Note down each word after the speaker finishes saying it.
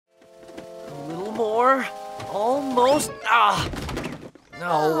little more. Almost.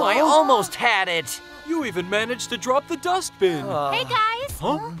 No, I almost had it. You even managed to drop the dustbin. Hey, guys.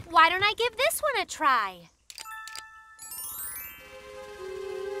 Huh? Why don't I give this one a try?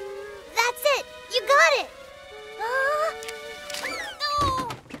 That's it! You got it!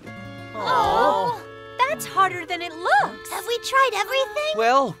 Oh, that's harder than it looks. Have we tried everything?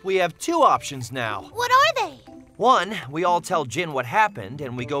 Well, we have two options now. What are they? One, we all tell Jin what happened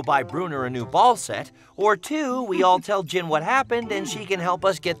and we go buy Bruner a new ball set. Or two, we all tell Jin what happened and she can help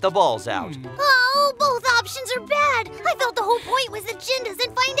us get the balls out. Oh, both options are bad. I thought the whole point was that Jin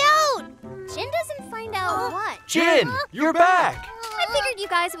doesn't find out. Jin doesn't find out what? Jin, you're back! I figured you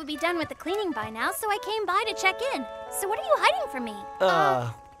guys would be done with the cleaning by now, so I came by to check in. So what are you hiding from me?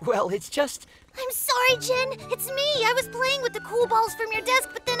 Well, it's just... I'm sorry, Jin. It's me. I was playing with the cool balls from your desk,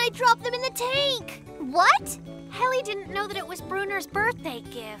 but then I dropped them in the tank. What? Helly didn't know that it was Bruner's birthday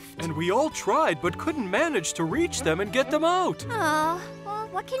gift. And we all tried, but couldn't manage to reach them and get them out. Oh, well,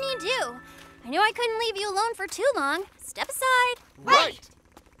 what can you do? I knew I couldn't leave you alone for too long. Step aside. Right.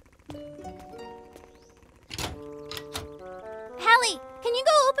 Helly, can you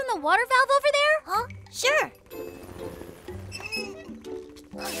go open the water valve over there? Huh? Sure.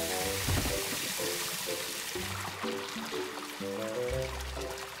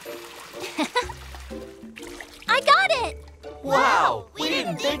 I got it! Wow, we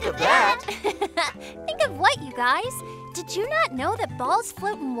didn't think of that. Think of what, you guys? Did you not know that balls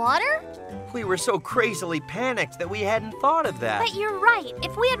float in water? We were so crazily panicked that we hadn't thought of that. But you're right.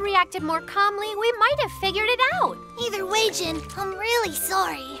 If we had reacted more calmly, we might have figured it out. Either way, Jin, I'm really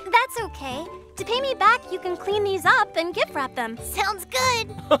sorry. That's okay. To pay me back, you can clean these up and gift wrap them. Sounds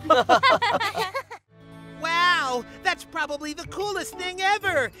good. Wow, that's probably the coolest thing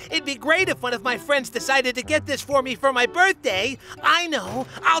ever. It'd be great if one of my friends decided to get this for me for my birthday. I know.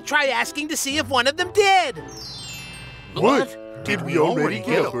 I'll try asking to see if one of them did. What? Did we already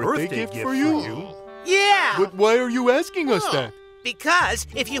get a birthday gift for you? Yeah. But why are you asking us that? Because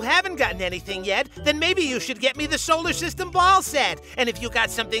if you haven't gotten anything yet, then maybe you should get me the solar system ball set. And if you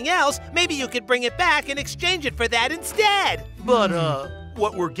got something else, maybe you could bring it back and exchange it for that instead. But,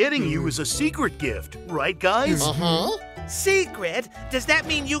 what we're getting you is a secret gift, right, guys? Secret? Does that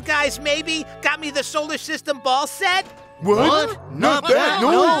mean you guys maybe got me the solar system ball set? What? Not that,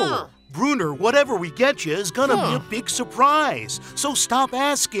 no! Bruner, whatever we get you is gonna be a big surprise, so stop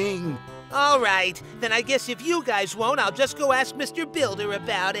asking. All right, then I guess if you guys won't, I'll just go ask Mr. Builder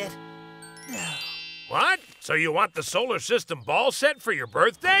about it. What? So you want the solar system ball set for your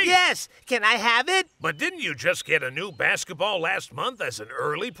birthday? Yes, can I have it? But didn't you just get a new basketball last month as an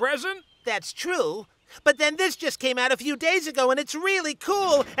early present? That's true. But then this just came out a few days ago and it's really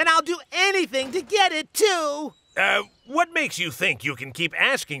cool, and I'll do anything to get it too. What makes you think you can keep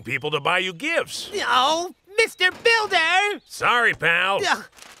asking people to buy you gifts? Oh, Mr. Builder! Sorry, pal.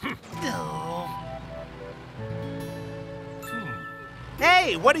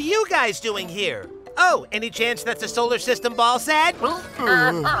 Hey, what are you guys doing here? Oh, any chance that's a solar system ball set?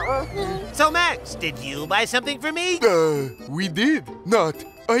 So, Max, did you buy something for me? We did. Not.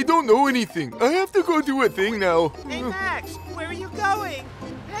 I don't know anything. I have to go do a thing now. Hey, Max, where are you going?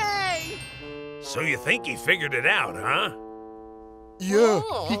 Hey! So you think he figured it out, huh? Yeah,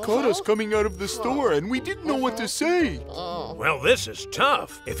 he caught us coming out of the store and we didn't know what to say. Well, this is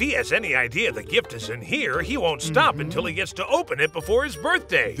tough. If he has any idea the gift is in here, he won't stop until he gets to open it before his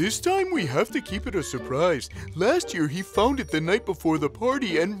birthday. This time we have to keep it a surprise. Last year he found it the night before the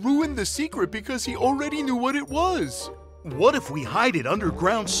party and ruined the secret because he already knew what it was. What if we hide it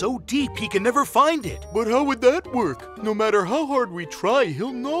underground so deep he can never find it? But how would that work? No matter how hard we try,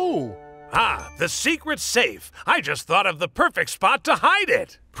 he'll know. Ah, the secret safe. I just thought of the perfect spot to hide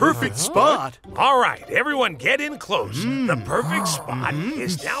it. Perfect spot? All right, everyone get in close. The perfect spot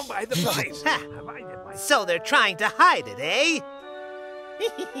is down by the place. So they're trying to hide it, eh?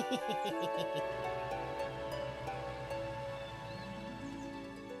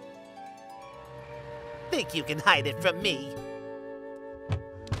 Think you can hide it from me?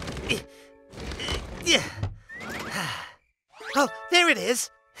 Oh, there it is.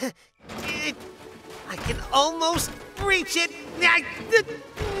 I can almost reach it.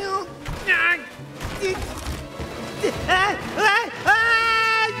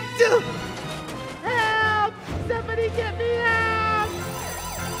 Help! Somebody get me out!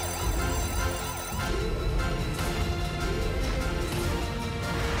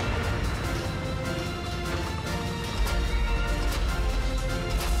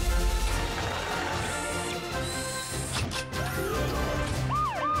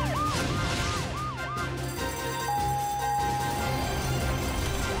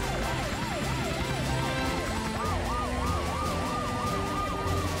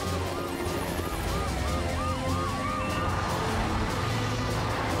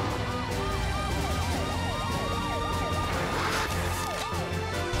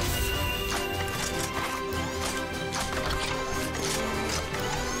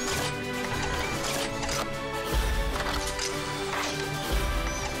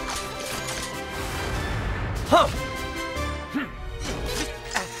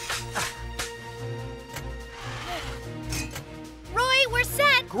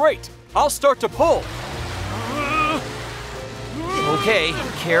 Great! I'll start to pull. Okay,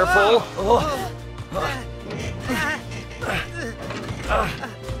 careful. Oh.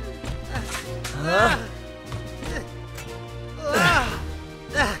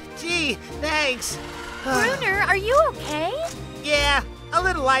 Gee, thanks. Bruner, are you okay? Yeah, a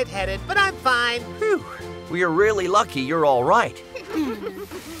little lightheaded, but I'm fine. Phew. We are really lucky you're all right.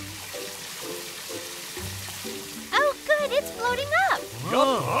 Oh, good, it's floating up.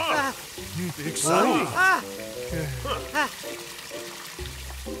 Exciting.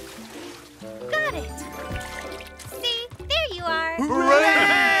 Got it. See, there you are.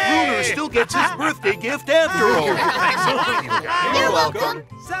 Hooray! Bruner still gets his birthday gift after all. You're welcome.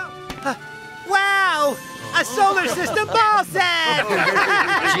 Wow! A solar system ball set!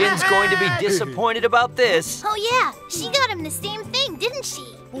 Jin's going to be disappointed about this. Oh yeah, she got him the same thing, didn't she?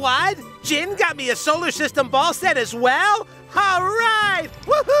 What? Jin got me a solar system ball set as well? All right!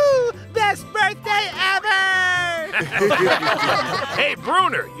 Woohoo! Best birthday ever! Hey,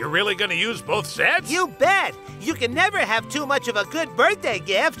 Bruner, you really gonna use both sets? You bet! You can never have too much of a good birthday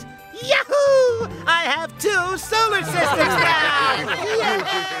gift. Yahoo! I have 2 solar systems now!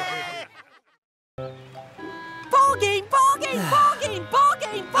 Ball game, ball game, ball game, ball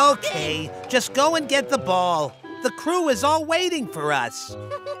game, ball game. Okay, just go and get the ball. The crew is all waiting for us.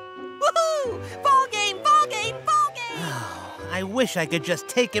 Woohoo! Ball game, ball game, ball game. I wish I could just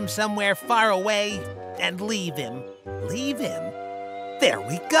take him somewhere far away and leave him. Leave him? There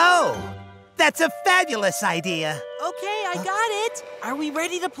we go. That's a fabulous idea. Okay, I got it. Are we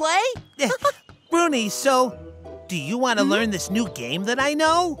ready to play? Bruni, so do you want to learn this new game that I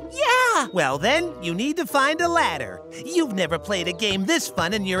know? Yeah. Well, then, you need to find a ladder. You've never played a game this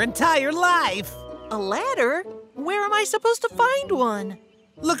fun in your entire life. A ladder? Where am I supposed to find one?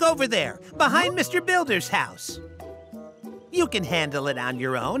 Look over there, behind Mr. Builder's house. You can handle it on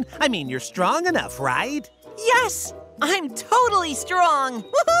your own. I mean, you're strong enough, right? Yes, I'm totally strong.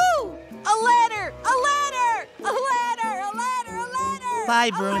 Woohoo! A ladder! A ladder! A ladder! A ladder! A ladder!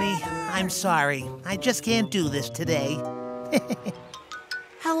 Bye, Bruni. I'm sorry. I just can't do this today.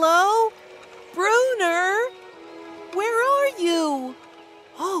 Hello? Bruner? Where are you?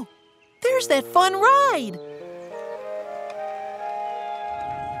 Oh, there's that fun ride.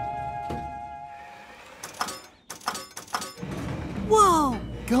 Whoa,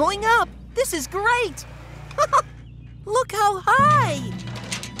 going up. This is great. Look how high.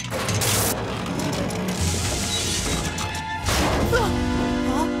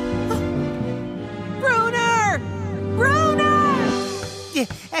 Bruner! Bruner!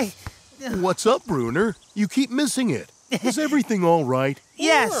 Hey, What's up, Bruner? You keep missing it. Is everything all right?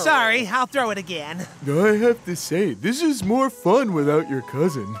 yeah, sorry. I'll throw it again. I have to say, this is more fun without your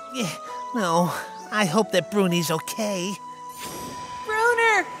cousin. Yeah, no, I hope that Bruni's okay.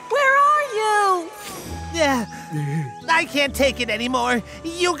 Bruner, where are you? Yeah, I can't take it anymore.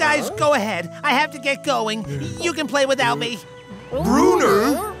 You guys go ahead. I have to get going. You can play without me.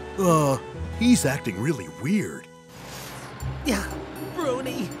 Bruner? He's acting really weird. Yeah,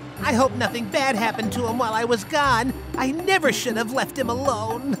 Bruni. I hope nothing bad happened to him while I was gone. I never should have left him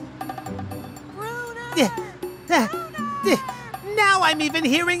alone. Bruner! Now I'm even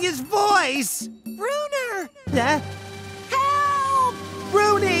hearing his voice. Bruner! Help!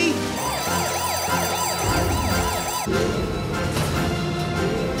 Bruni!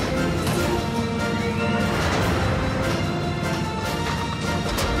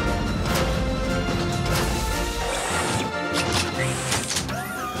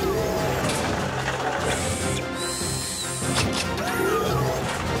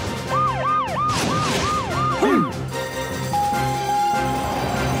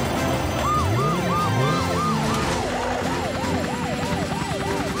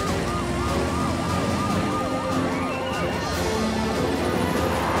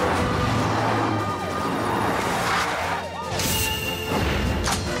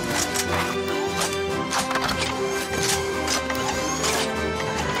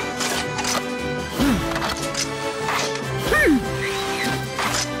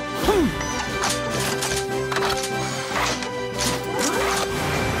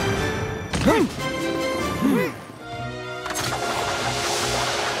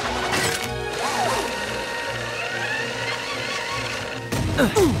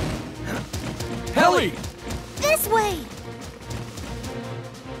 Helly! This way!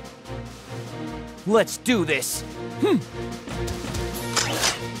 Let's do this.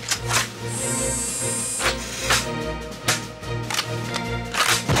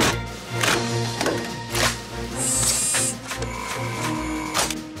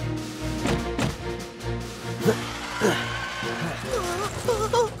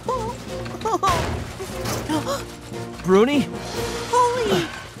 Bruni, Poli!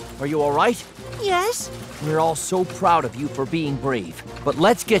 are you all right? Yes? We're all so proud of you for being brave, but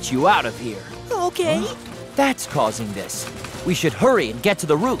let's get you out of here. Okay. That's causing this. We should hurry and get to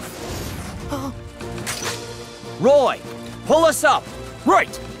the roof. Roy, pull us up.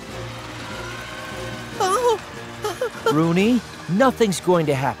 Right. Oh. Bruni, nothing's going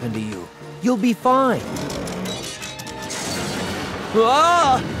to happen to you. You'll be fine.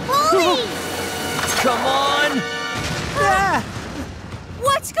 Ah! Poli! Come on! Ah!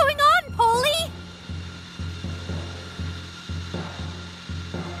 What's going on, Poli?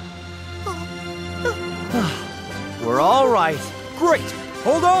 We're all right. Great!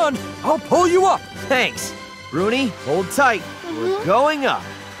 Hold on! I'll pull you up! Thanks. Bruni, hold tight. We're going up.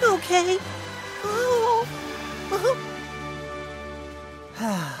 Okay. Oh.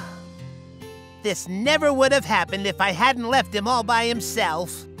 This never would have happened if I hadn't left him all by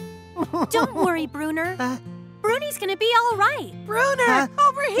himself. Don't worry, Bruner. Bruni's gonna be all right. Bruner,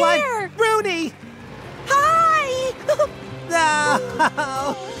 over here! What? Bruni! Hi! No!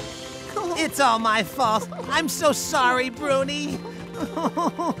 It's all my fault. I'm so sorry, Bruni.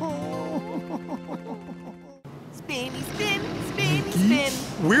 Spinny spin, spinny spin.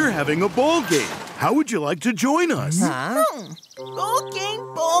 We're having a ball game. How would you like to join us? Ball game.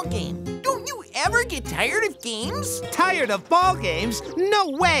 Don't you ever get tired of games? Tired of ball games? No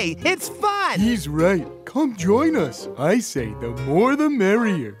way! It's fun! He's right. Come join us. I say the more the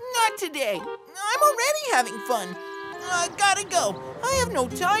merrier. Not today. I'm already having fun. Gotta go. I have no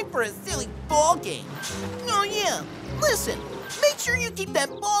time for a silly ball game. Oh, yeah. Listen, make sure you keep that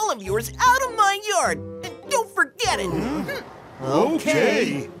ball of yours out of my yard. And don't forget it.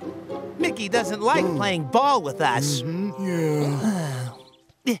 Okay. Mickey doesn't like playing ball with us. Yeah.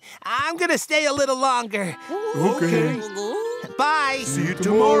 I'm gonna stay a little longer. Okay. Bye. See you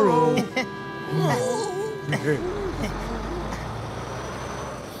tomorrow.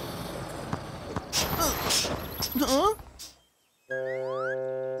 Huh?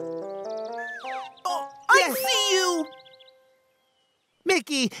 Oh, I see you!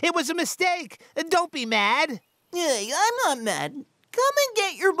 Mickey, it was a mistake. Don't be mad. Hey, I'm not mad. Come and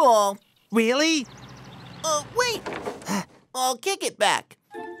get your ball. Really? Wait. I'll kick it back.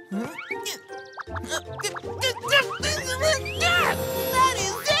 That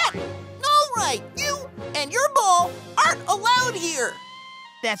is it! All right, you and your ball aren't allowed here.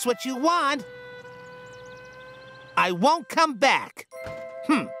 That's what you want? I won't come back.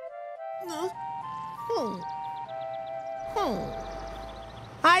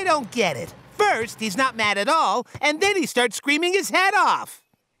 I don't get it. First, he's not mad at all, and then he starts screaming his head off.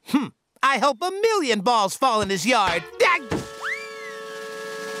 I hope 1,000,000 balls fall in his yard.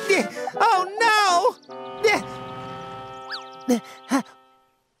 Oh, no!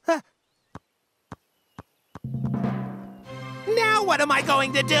 Now what am I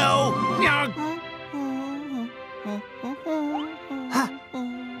going to do?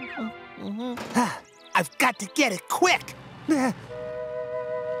 I've got to get it quick.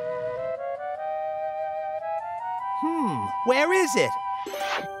 Where is it?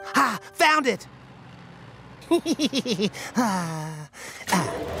 Found it. What?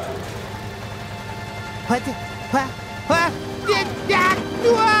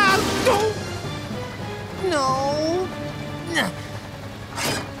 No.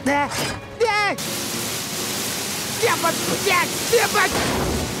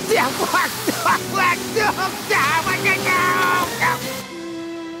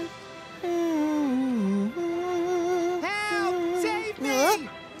 Help! Save me!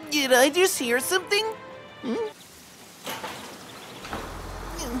 Did I just hear something?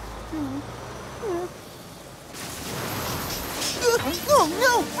 Oh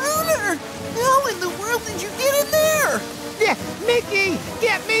no, Bruner! How in the world did you get in there? Mickey,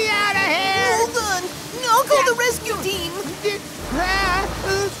 get me out of here! Hold on, I'll call the rescue team.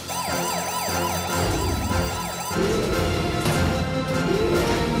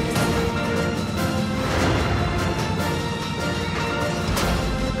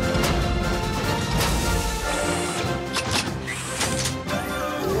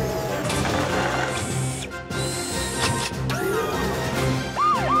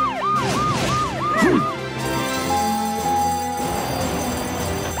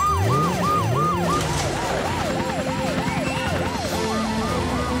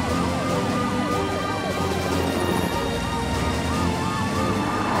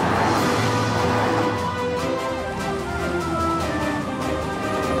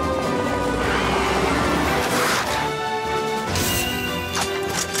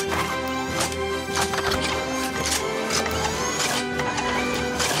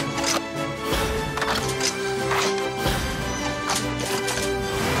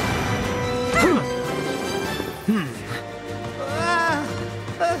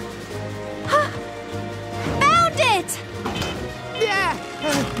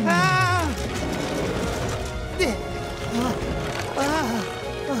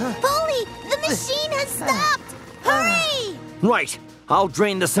 Right. I'll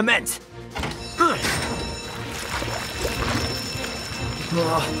drain the cement.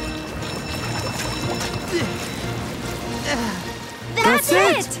 That's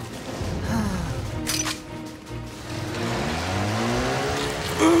it!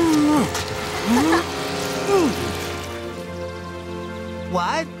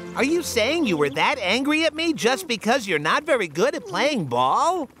 What? Are you saying you were that angry at me just because you're not very good at playing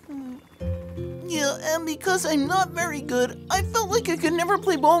ball? Yeah, and because I'm not very good, I felt like I could never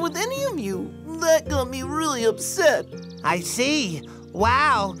play ball with any of you. That got me really upset. I see.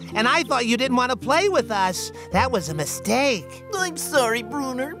 Wow. And I thought you didn't want to play with us. That was a mistake. I'm sorry,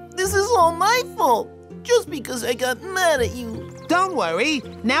 Bruner. This is all my fault. Just because I got mad at you. Don't worry.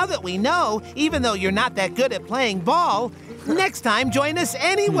 Now that we know, even though you're not that good at playing ball, next time join us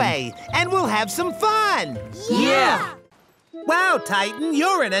anyway, and we'll have some fun. Yeah! Wow, Titan,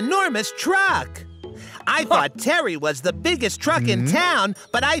 you're an enormous truck. I thought Terry was the biggest truck in town,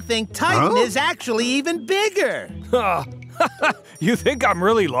 but I think Titan is actually even bigger. You think I'm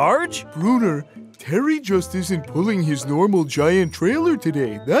really large? Bruner, Terry just isn't pulling his normal giant trailer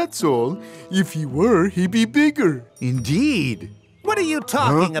today, that's all. If he were, he'd be bigger. Indeed. What are you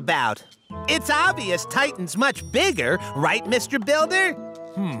talking about? It's obvious Titan's much bigger, right, Mr. Builder?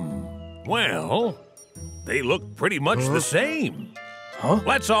 Well, they look pretty much the same.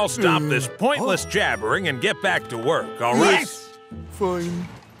 Let's all stop this pointless jabbering and get back to work, all right? Yes! Fine.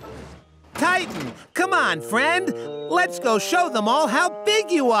 Titan, come on, friend. Let's go show them all how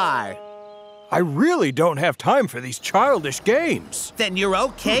big you are. I really don't have time for these childish games. Then you're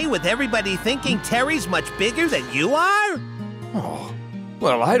okay with everybody thinking Terry's much bigger than you are? Oh,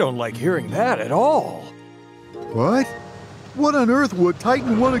 well, I don't like hearing that at all. What? What on earth would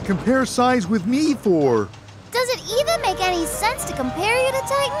Titan want to compare size with me for? Does it even make any sense to compare you to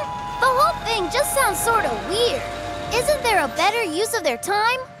Titan? The whole thing just sounds sort of weird. Isn't there a better use of their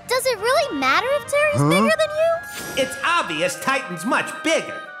time? Does it really matter if Terry's bigger than you? It's obvious Titan's much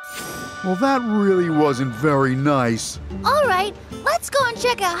bigger. Well, that really wasn't very nice. All right, let's go and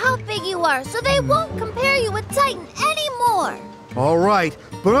check out how big you are so they won't compare you with Titan anymore. All right,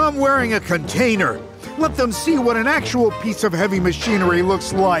 but I'm wearing a container. Let them see what an actual piece of heavy machinery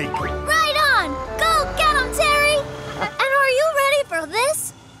looks like. Right on! Go get 'em, Terry! And are you ready for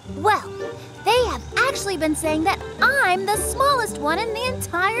this? Well, they have actually been saying that I'm the smallest one in the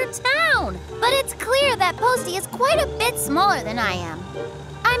entire town. But it's clear that Posty is quite a bit smaller than I am.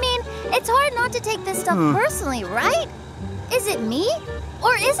 I mean, it's hard not to take this stuff personally, right? Is it me?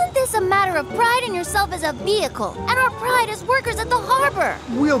 Or isn't this a matter of pride in yourself as a vehicle and our pride as workers at the harbor?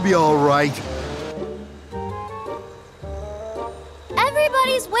 We'll be all right.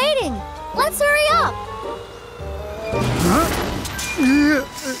 Everybody's waiting. Let's hurry up.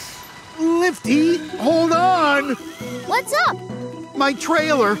 Lifty, hold on. What's up? My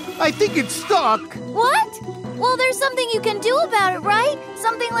trailer, I think it's stuck. What? Well, there's something you can do about it, right?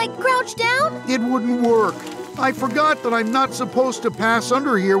 Something like crouch down? It wouldn't work. I forgot that I'm not supposed to pass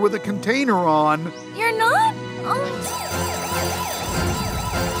under here with a container on. You're not?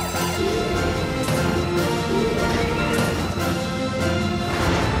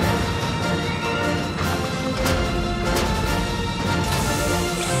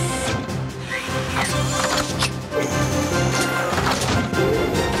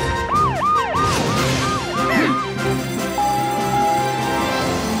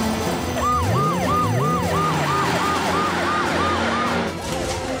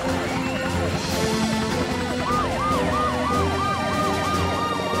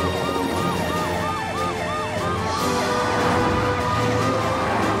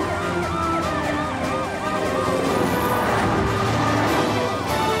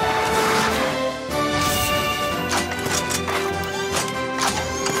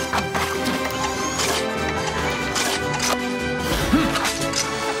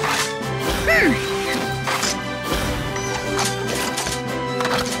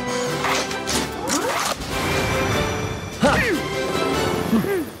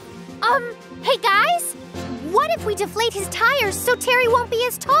 Hey guys, what if we deflate his tires so Terry won't be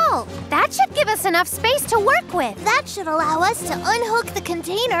as tall? That should give us enough space to work with. That should allow us to unhook the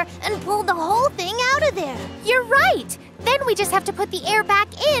container and pull the whole thing out of there. You're right. Then we just have to put the air back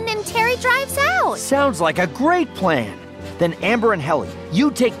in and Terry drives out. Sounds like a great plan. Then Amber and Helly,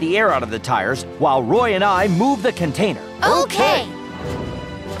 you take the air out of the tires while Roy and I move the container. Okay.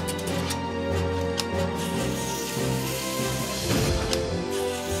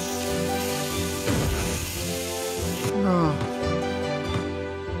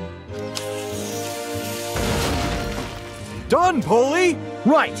 Done, Poli!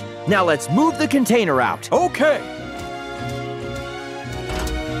 Right. Now let's move the container out. Okay.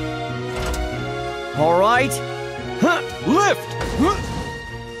 All right. Lift!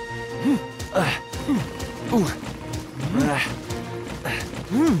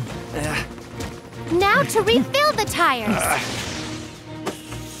 Now to refill the tires.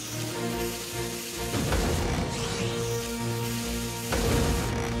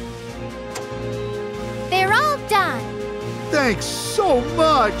 They're all done. Thanks so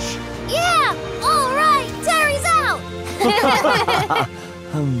much. Yeah, all right, Terry's out.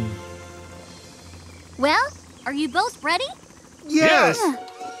 Well, are you both ready? Yes.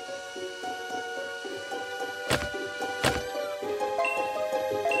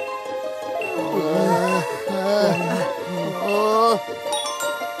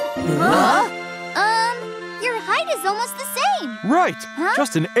 Your height is almost the same. Right, Huh?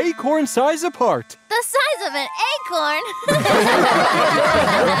 just an acorn size apart. The size of an acorn.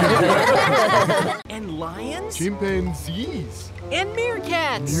 And lions? Chimpanzees. And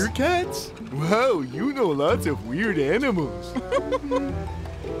meerkats? Meerkats? Wow, you know lots of weird animals.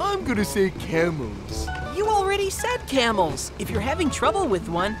 I'm gonna say camels. You already said camels. If you're having trouble with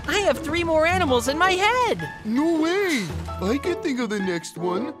one, I have 3 more animals in my head. No way! I can think of the next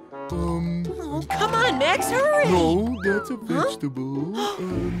one. Oh, come on, Max, hurry! No, that's a vegetable.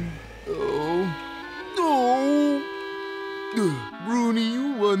 Bruni,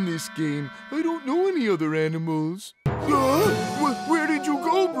 you won this game. I don't know any other animals. Where did you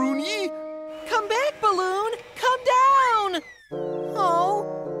go, Bruni? Come back, Balloon! Come down!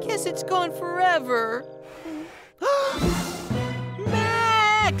 Oh, guess it's gone forever.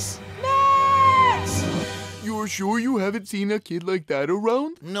 Max! Max! You're sure you haven't seen a kid like that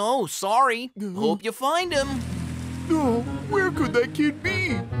around? No, sorry. Hope you find him. No, where could that kid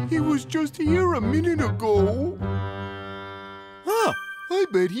be? He was just here a minute ago. Huh, I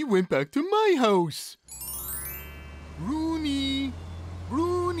bet he went back to my house. Bruni,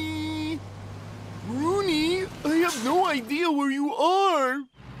 Bruni, Bruni, I have no idea where you are.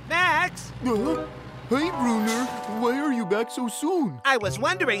 Max! Hey, Bruner, why are you back so soon? I was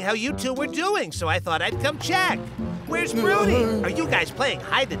wondering how you two were doing, so I thought I'd come check. Where's Bruni? Are you guys playing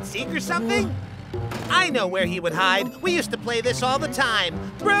hide and seek or something? I know where he would hide. We used to play this all the time.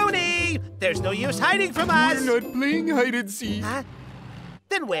 Bruni! There's no use hiding from us. We're not playing hide and seek. Huh?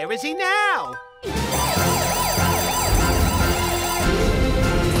 Then where is he now?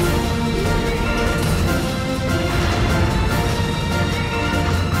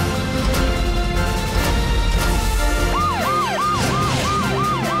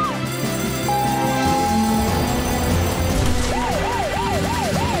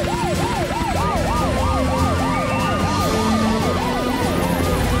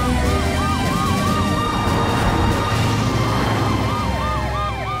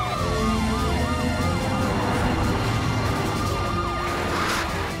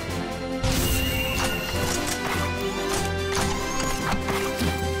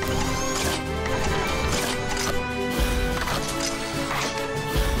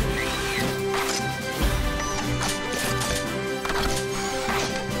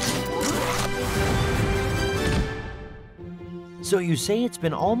 So you say it's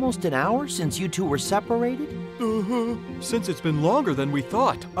been almost an hour since you two were separated? Since it's been longer than we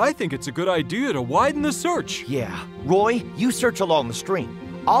thought, I think it's a good idea to widen the search. Yeah. Roy, you search along the stream.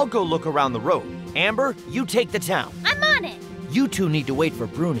 I'll go look around the road. Amber, you take the town. I'm on it. You two need to wait for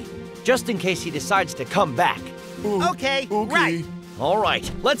Bruni, just in case he decides to come back. Okay, right. All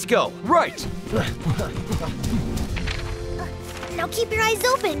right, let's go. Right. Now keep your eyes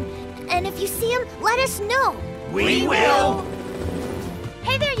open. And if you see him, let us know. We will.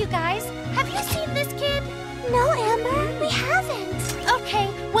 Hey there, you guys. Have you seen this kid? No, Amber, we haven't. Okay,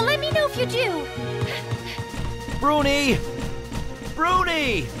 well, let me know if you do. Bruni!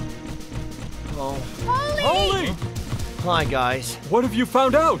 Bruni! Oh. Polly! Hi, guys. What have you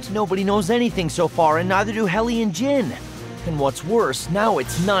found out? Nobody knows anything so far, and neither do Helly and Jin. And what's worse, now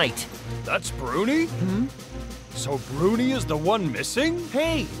it's night. That's Bruni? So Bruni is the one missing?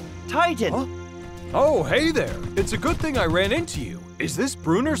 Hey, Titan! Huh? Oh, hey there. It's a good thing I ran into you. Is this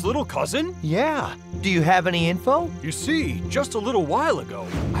Bruner's little cousin? Yeah. Do you have any info? You see, just a little while ago,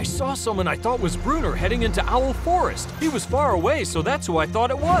 I saw someone I thought was Bruner heading into Owl Forest. He was far away, so that's who I thought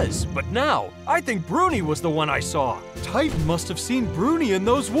it was. But now, I think Bruni was the one I saw. Titan must have seen Bruni in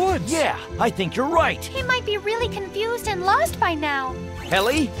those woods. Yeah, I think you're right. He might be really confused and lost by now.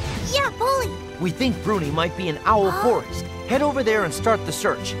 Helly? Yeah, Polly. We think Bruni might be in Owl Forest. Head over there and start the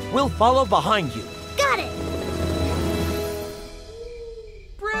search. We'll follow behind you. Got it.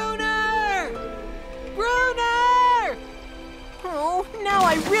 Bruner! Bruner! Oh, now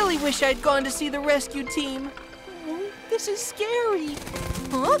I really wish I'd gone to see the rescue team. This is scary.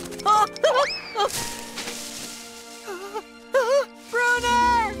 Huh?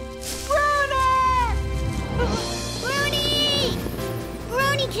 Bruner! Bruner! Bruni!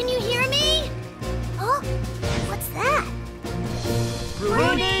 Bruni, can you hear me? Huh? What's that?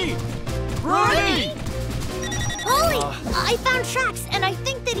 Bruni! Bruni! Poli! I found tracks, and I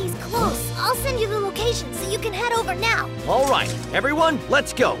think that he's close. I'll send you the location so you can head over now. All right, everyone,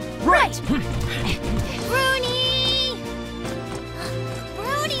 let's go. Right! Bruni!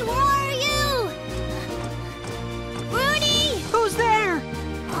 Bruni, where are you? Bruni! Who's there?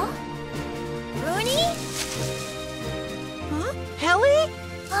 Huh? Bruni? Huh? Helly?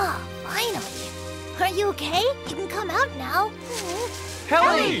 Oh, finally. Are you okay? You can come out now.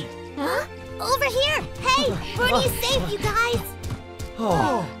 Helly! Huh? Over here! Hey, Bruni's safe, you guys!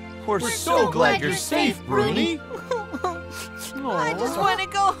 Oh, we're so glad you're safe, Bruni. I just want to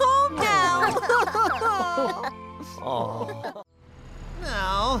go home now. Oh.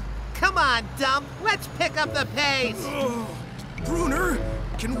 No. Come on, Dump. Let's pick up the pace. Bruner,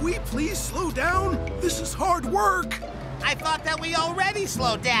 can we please slow down? This is hard work. I thought that we already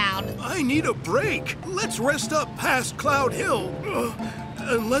slowed down. I need a break. Let's rest up past Cloud Hill.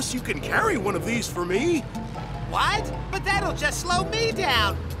 Unless you can carry one of these for me. What? But that'll just slow me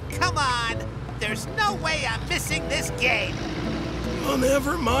down. Come on. There's no way I'm missing this game. Well,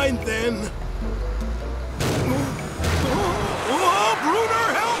 never mind then. Oh,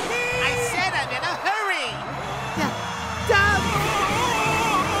 Bruner, help me! I said I'm in a hurry. Dump!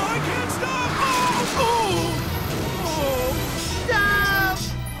 I can't stop! Dump!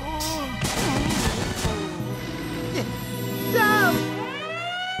 Dump!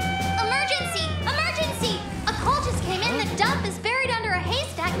 Emergency! Emergency! A call just came in that Dump is buried under a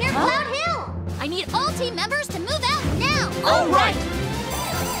haystack near Cloud Hill. I need all team members to move out now. All right!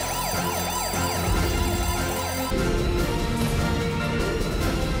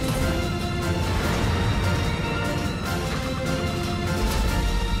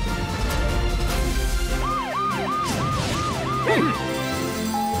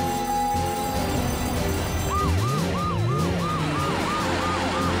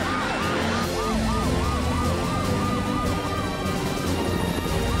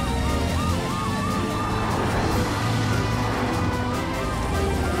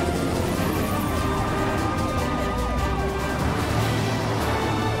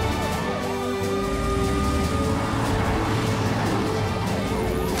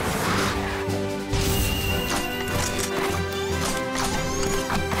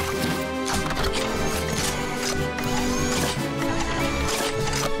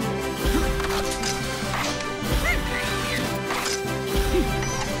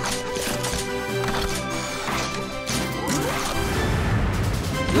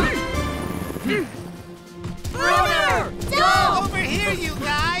 Over here, you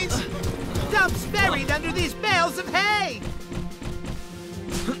guys! Dump's buried under these bales of hay!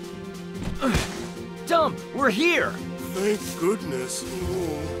 Dump, we're here! Thank goodness.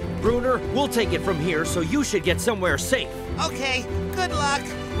 Bruner, we'll take it from here, so you should get somewhere safe. Okay, good luck.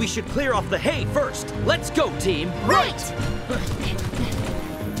 We should clear off the hay first. Let's go, team. Right!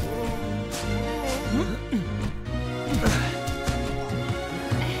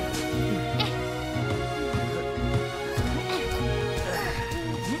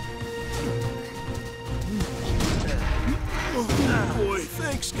 Oh, boy,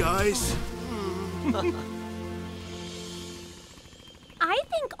 thanks, guys. I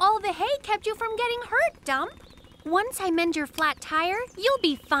think all the hay kept you from getting hurt, Dump. Once I mend your flat tire, you'll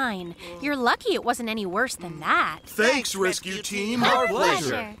be fine. You're lucky it wasn't any worse than that. Thanks, rescue team. Our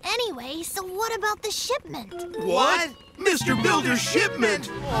pleasure. Anyway, so what about the shipment? What? Mr. Builder's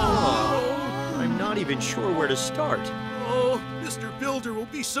shipment! I'm not even sure where to start. Oh, Mr. Builder will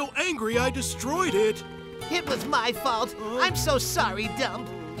be so angry I destroyed it. It was my fault. I'm so sorry, Dump.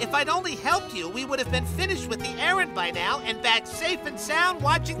 If I'd only helped you, we would have been finished with the errand by now and back safe and sound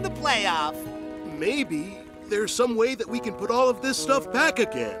watching the playoff. Maybe there's some way that we can put all of this stuff back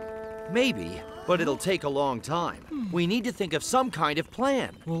again. Maybe, but it'll take a long time. We need to think of some kind of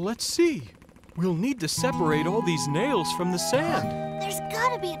plan. Well, let's see. We'll need to separate all these nails from the sand. There's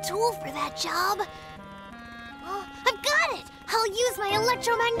gotta be a tool for that job. I've got it! I'll use my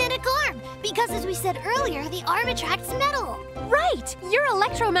electromagnetic arm, because as we said earlier, the arm attracts metal. Right! Your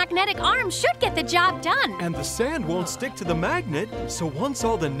electromagnetic arm should get the job done. And the sand won't stick to the magnet, so once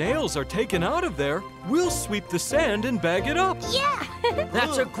all the nails are taken out of there, we'll sweep the sand and bag it up. Yeah!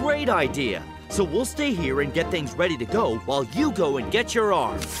 That's a great idea. So we'll stay here and get things ready to go while you go and get your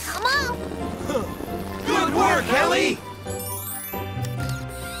arm. Come on! Good work, Helly!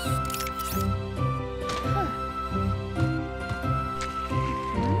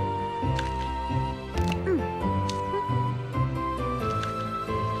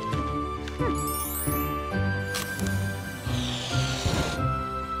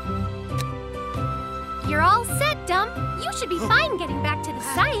 should be fine getting back to the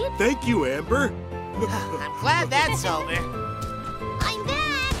site. Thank you, Amber. I'm glad that's over. I'm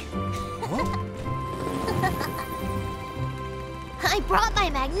back! I brought my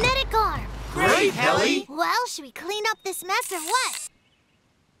magnetic arm. Great, Helly. Well, should we clean up this mess or what?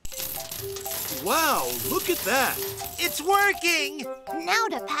 Wow, look at that. It's working! Now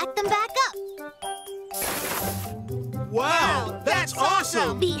to pack them back up. Wow, that's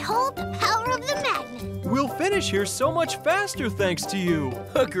awesome. Behold the power of the magnet. We'll finish here so much faster thanks to you.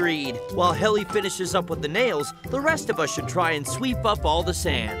 Agreed. While Helly finishes up with the nails, the rest of us should try and sweep up all the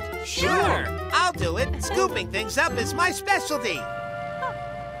sand. Sure, I'll do it. Scooping things up is my specialty.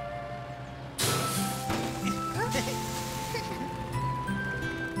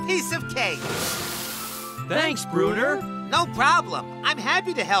 Piece of cake. Thanks, Bruner. No problem. I'm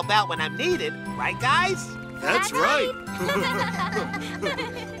happy to help out when I'm needed. Right, guys? That's right.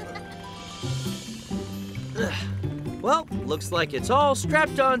 Well, looks like it's all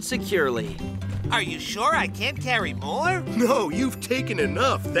strapped on securely. Are you sure I can't carry more? No, you've taken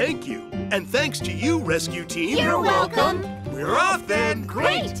enough, thank you. And thanks to you, rescue team. You're welcome. We're off then.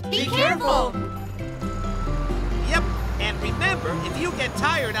 Great. Be careful. Yep. And remember, if you get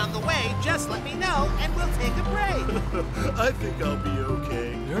tired on the way, just let me know and we'll take a break. I think I'll be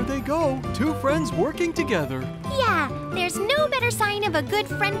okay. There they go, two friends working together. Yeah, there's no better sign of a good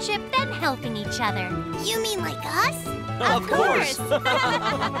friendship than helping each other. You mean like us? Of course.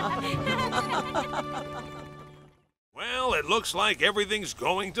 Well, it looks like everything's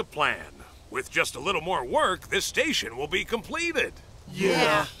going to plan. With just a little more work, this station will be completed.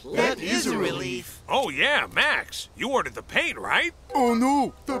 Yeah, that is a relief. Oh yeah, Max, you ordered the paint, right? Oh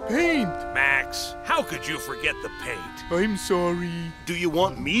no, the paint! Max, how could you forget the paint? I'm sorry. Do you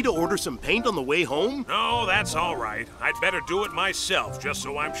want me to order some paint on the way home? No, that's all right. I'd better do it myself, just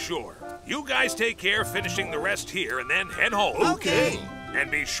so I'm sure. You guys take care finishing the rest here and then head home. Okay.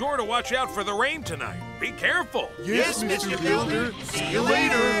 And be sure to watch out for the rain tonight. Be careful. Yes, Mr. Builder. See you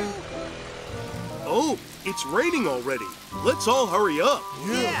later. Oh, it's raining already. Let's all hurry up.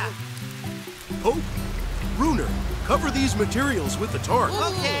 Yeah. Hope, Bruner, cover these materials with the tarp.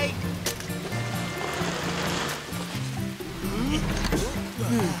 Okay.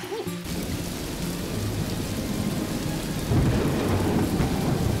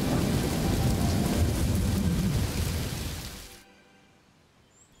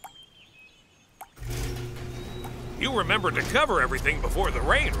 You remembered to cover everything before the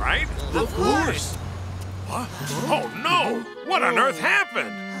rain, right? Of course. What? Oh no! What on earth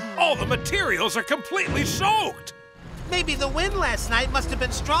happened? All the materials are completely soaked! Maybe the wind last night must have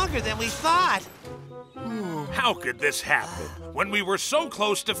been stronger than we thought. How could this happen when we were so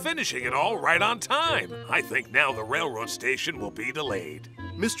close to finishing it all right on time? I think now the railroad station will be delayed.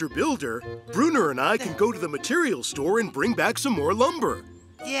 Mr. Builder, Bruner and I can go to the materials store and bring back some more lumber.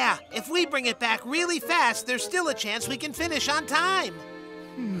 Yeah, if we bring it back really fast, there's still a chance we can finish on time.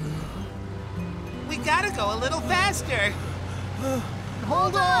 We gotta go a little faster.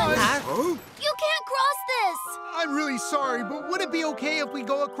 Hold on. Huh? You can't cross this. I'm really sorry, but would it be okay if we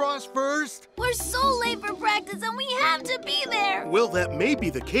go across first? We're so late for practice and we have to be there. Well, that may be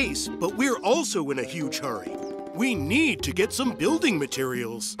the case, but we're also in a huge hurry. We need to get some building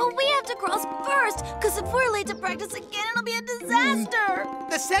materials. But we have to cross first, because if we're late to practice again, it'll be a disaster.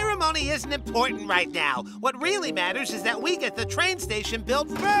 The ceremony isn't important right now. What really matters is that we get the train station built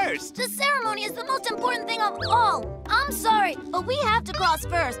first. The ceremony is the most important thing of all. I'm sorry, but we have to cross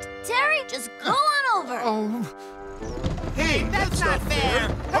first. Terry, just go on over. Oh, Hey, That's not fair.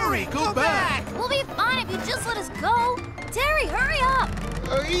 Hurry, go back. We'll be fine if you just let us go. Terry, hurry up.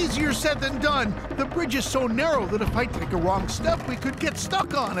 easier said than done. The bridge is so narrow that if I take a wrong step, we could get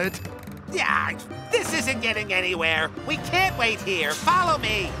stuck on it. Yeah, this isn't getting anywhere. We can't wait here. Follow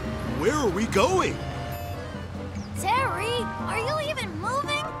me. Where are we going? Terry, are you even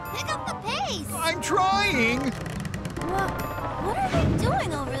moving? Pick up the pace. I'm trying. What are they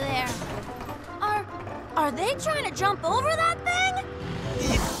doing over there? Are they trying to jump over that thing?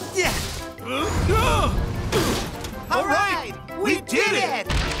 Yeah. All right, we did it.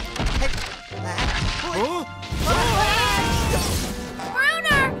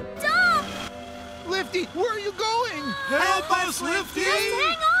 Bruner, stop! Lifty, where are you going? Help us, Lifty! Just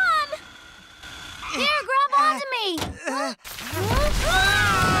hang on. Here, grab onto me.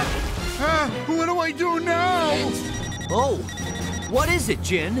 What do I do now? Oh, what is it,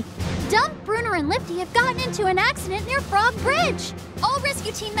 Jin? Dump, Bruner, and Lifty have gotten into an accident near Frog Bridge. All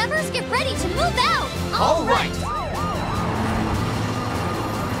rescue team members get ready to move out. All right.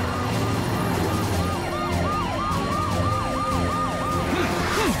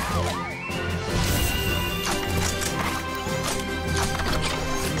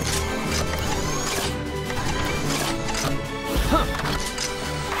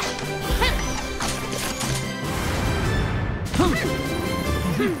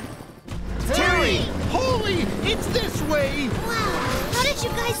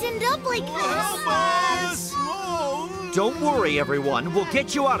 loosened up like this. Don't worry, everyone. We'll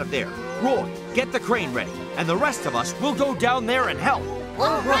get you out of there. Roy, get the crane ready, and the rest of us will go down there and help.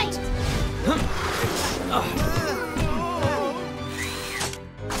 All right.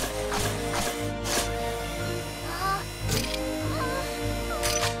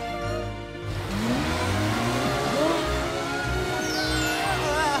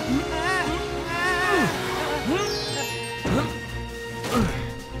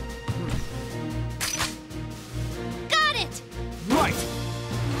 Got it! Right.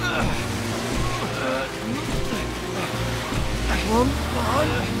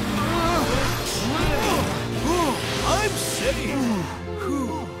 I'm safe.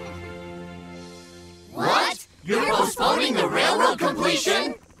 What? You're postponing the railroad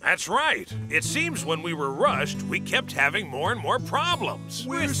completion? That's right. It seems when we were rushed, we kept having more and more problems.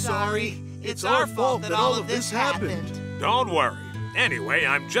 We're sorry. It's our fault that all of this happened. Don't worry. Anyway,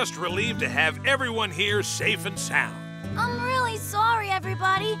 I'm just relieved to have everyone here safe and sound. I'm really sorry,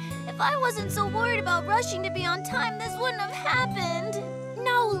 everybody. If I wasn't so worried about rushing to be on time, this wouldn't have happened.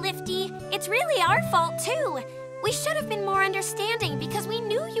 No, Lifty. It's really our fault, too. We should have been more understanding because we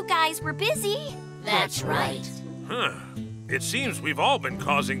knew you guys were busy. That's right. Huh. It seems we've all been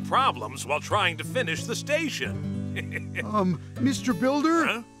causing problems while trying to finish the station. Mr. Builder?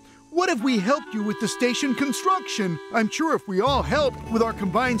 Huh? What if we helped you with the station construction? I'm sure if we all helped, with our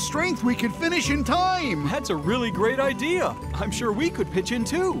combined strength, we could finish in time. That's a really great idea. I'm sure we could pitch in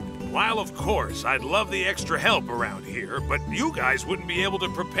too. While of course I'd love the extra help around here, but you guys wouldn't be able to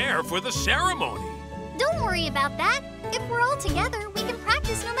prepare for the ceremony. Don't worry about that. If we're all together, we can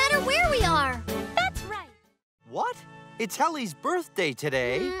practice no matter where we are. That's right. What? It's Helly's birthday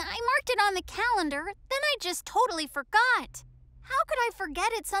today. I marked it on the calendar, then I just totally forgot. How could I forget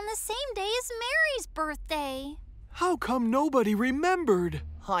it's on the same day as Mary's birthday? How come nobody remembered?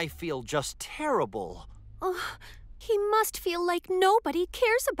 I feel just terrible. Oh, he must feel like nobody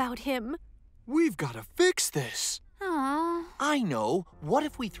cares about him. We've got to fix this. Aww. I know. What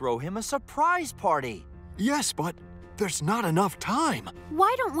if we throw him a surprise party? Yes, but there's not enough time.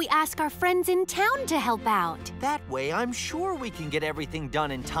 Why don't we ask our friends in town to help out? That way, I'm sure we can get everything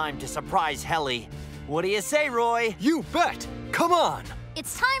done in time to surprise Helly. What do you say, Roy? You bet. Come on.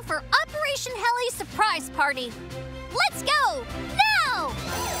 It's time for Operation Helly Surprise Party. Let's go! Now!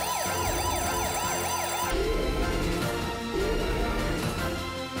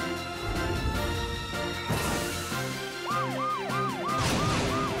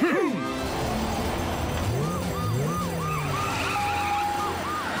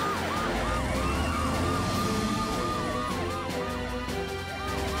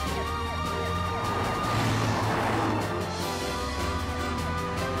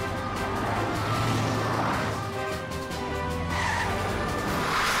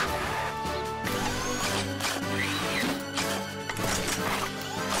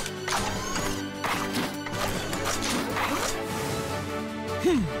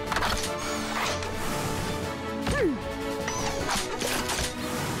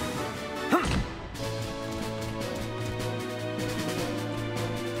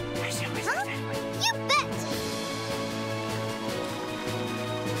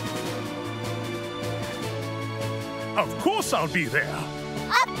 Of course I'll be there.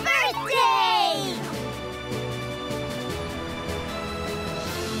 A birthday!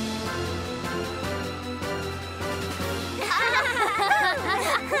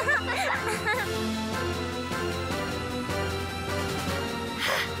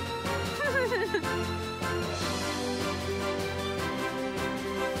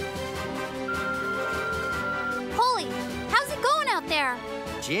 Poli, how's it going out there?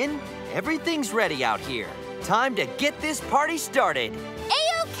 Jin, everything's ready out here. Time to get this party started.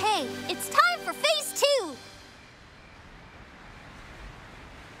 A-okay, it's time for phase 2.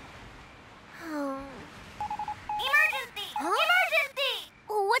 Emergency! Emergency!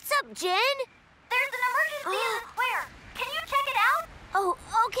 What's up, Jen? There's an emergency in the square. Can you check it out? Oh,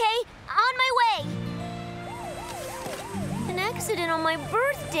 okay. On my way. An accident on my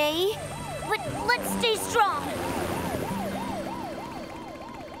birthday. But let's stay strong.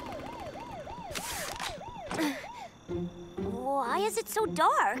 Why is it so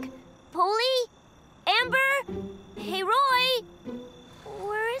dark? Poli? Amber? Hey, Roy?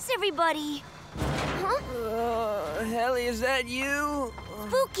 Where is everybody? Huh? Helly, is that you?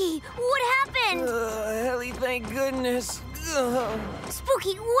 Spooky, what happened? Helly, thank goodness.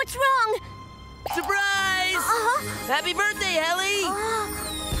 Spooky, what's wrong? Surprise! Happy birthday, Helly!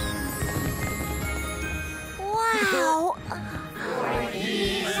 Wow.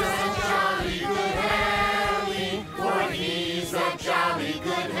 He's a jolly good Helly, for he's a jolly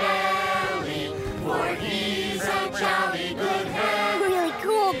good Helly.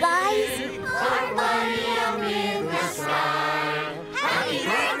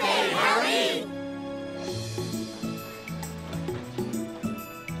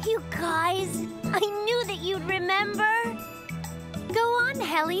 You guys, I knew that you'd remember. Go on,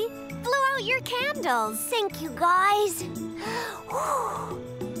 Helly. Blow out your candles. Thank you, guys.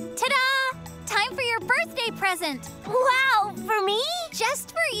 Ta-da! Time for your birthday present. Wow, for me?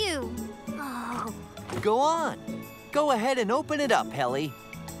 Just for you. Oh, Go on. Go ahead and open it up, Helly.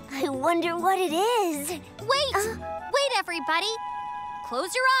 I wonder what it is. Wait! Wait, everybody.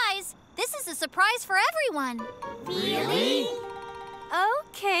 Close your eyes. This is a surprise for everyone. Really?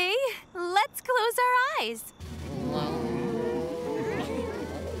 Okay, let's close our eyes.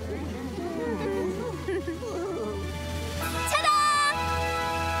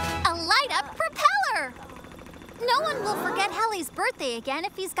 Ta-da! A light-up propeller! No one will forget Helly's birthday again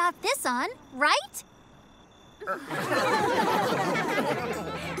if he's got this on, right?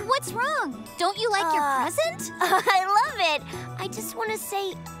 What's wrong? Don't you like your present? I love it. I just want to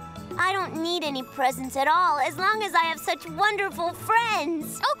say I don't need any presents at all as long as I have such wonderful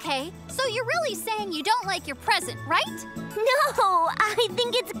friends. Okay, so you're really saying you don't like your present, right? No, I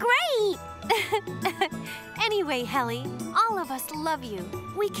think it's great. Anyway, Helly, all of us love you.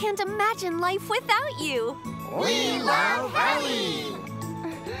 We can't imagine life without you. We love Helly!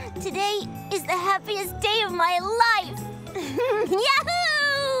 Today is the happiest day of my life.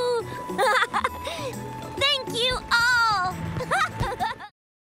 Yahoo! Thank you all.